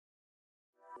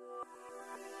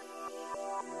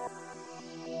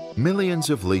Millions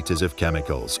of litres of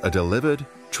chemicals are delivered,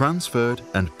 transferred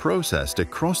and processed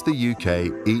across the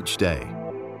UK each day.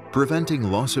 Preventing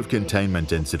loss of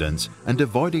containment incidents and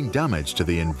avoiding damage to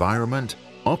the environment,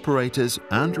 operators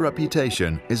and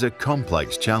reputation is a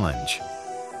complex challenge.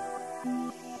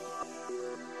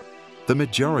 The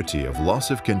majority of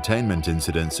loss of containment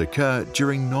incidents occur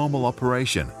during normal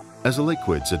operation as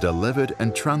liquids are delivered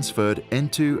and transferred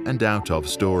into and out of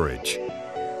storage.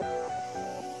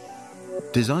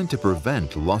 Designed to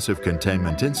prevent loss of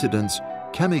containment incidents,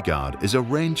 ChemiGuard is a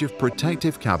range of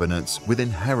protective cabinets with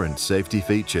inherent safety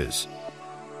features.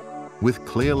 With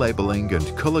clear labelling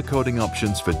and colour-coding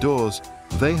options for doors,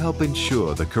 they help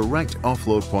ensure the correct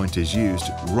offload point is used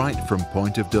right from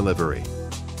point of delivery.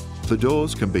 The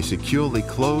doors can be securely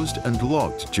closed and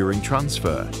locked during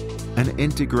transfer. An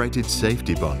integrated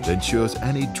safety bund ensures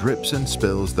any drips and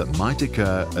spills that might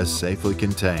occur are safely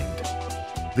contained.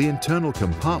 The internal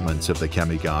compartments of the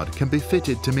ChemiGuard can be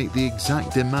fitted to meet the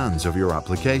exact demands of your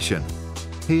application.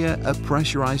 Here, a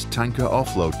pressurized tanker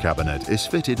offload cabinet is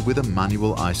fitted with a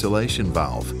manual isolation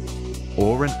valve,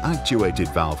 or an actuated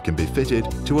valve can be fitted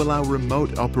to allow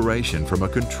remote operation from a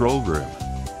control room.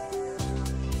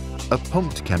 A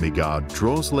pumped ChemiGuard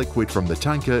draws liquid from the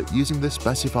tanker using the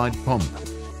specified pump.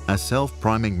 A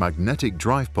self-priming magnetic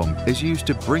drive pump is used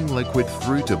to bring liquid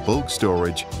through to bulk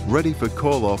storage, ready for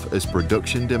call-off as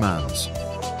production demands.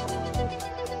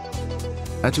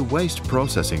 At a waste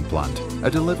processing plant,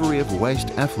 a delivery of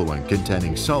waste effluent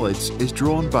containing solids is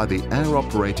drawn by the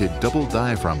air-operated double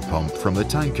diaphragm pump from the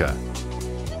tanker.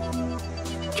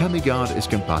 ChemiGuard is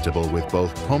compatible with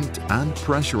both pumped and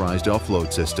pressurized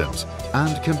offload systems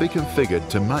and can be configured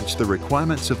to match the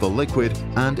requirements of the liquid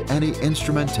and any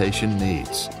instrumentation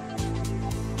needs.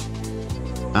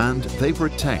 And they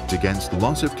protect against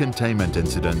loss of containment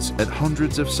incidents at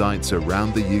hundreds of sites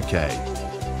around the UK.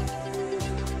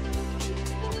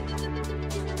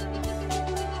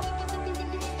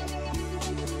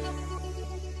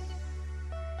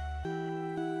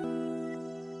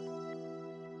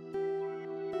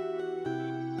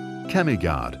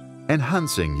 ChemiGuard,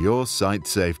 enhancing your site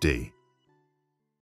safety.